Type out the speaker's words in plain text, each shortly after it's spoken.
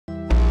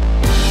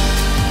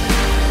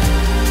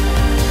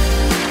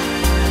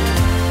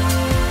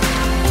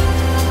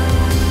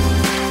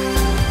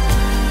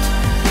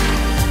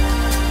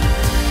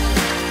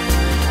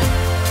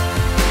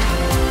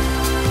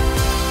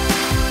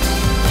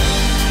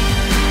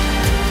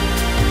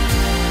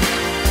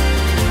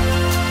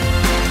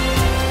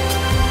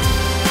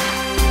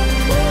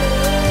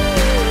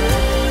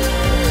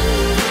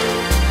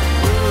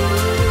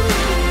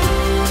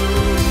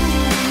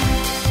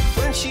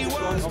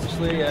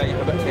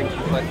time to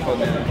reflect on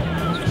this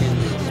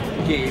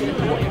weekend's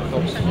game, what are your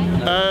thoughts?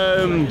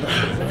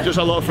 Just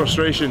a lot of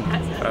frustration.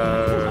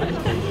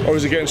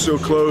 Obviously getting so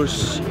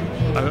close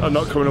and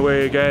not coming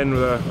away again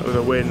with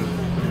a win.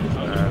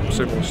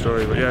 Simple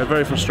story, but yeah,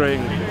 very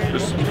frustrating.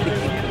 There's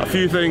a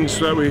few things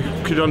that we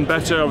could have done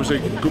better,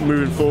 obviously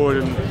moving forward,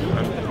 and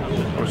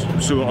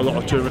obviously still got a lot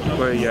of tournament to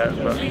play yet,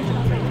 but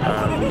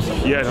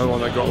yeah, another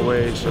one that got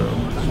away. So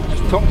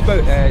talked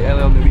about earlier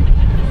on in the week,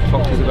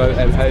 talked to us about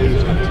how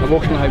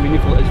emotional, how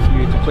meaningful it is for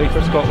you to play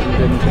for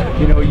Scotland, and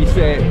you know, you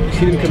see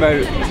them come out,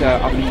 it's a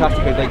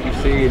fantastic crowd, like you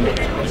say, and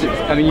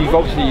I mean,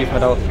 you've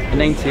had a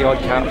 90 odd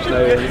caps now.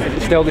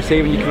 Is it still the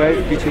same when you come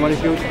out beating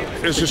Moneyfield?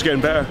 It's just getting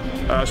better.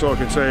 That's all I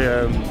can say.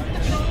 And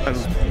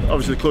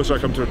obviously, the closer I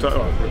come to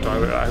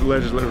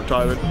legislative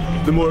retirement,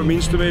 the more it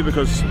means to me,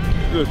 because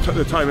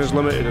the time is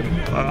limited. And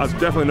I've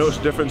definitely noticed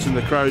a difference in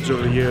the crowds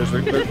over the years.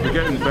 They're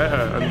getting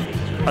better,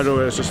 and I know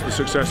it's just the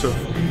success of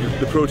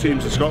the pro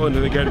teams in Scotland,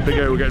 and they're getting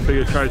bigger. We're getting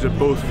bigger crowds at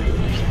both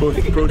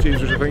pro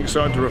teams, which I think is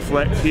starting to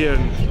reflect here.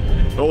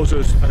 And also,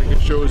 I think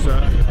it shows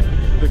that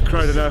the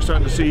crowd are now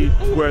starting to see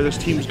where this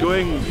team's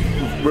going.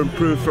 We're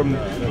improved from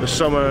the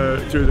summer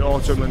through the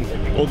autumn, and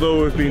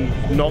although we've been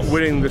not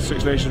winning the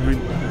Six Nations, we've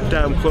been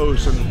damn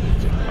close. And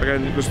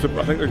again,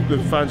 I think the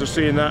fans are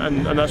seeing that,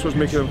 and that's what's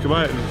making them come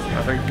out. And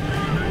I think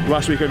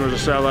last weekend was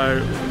a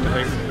sellout.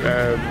 I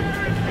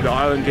think the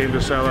Ireland game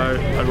was a sellout,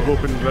 and we're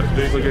hoping that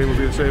the England game will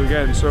be the same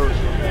again. So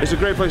it's a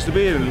great place to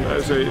be in.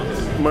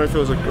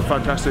 Murrayfield is a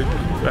fantastic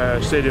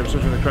stadium,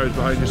 especially when the crowd's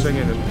behind you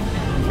singing.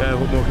 And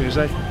what more can you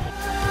say?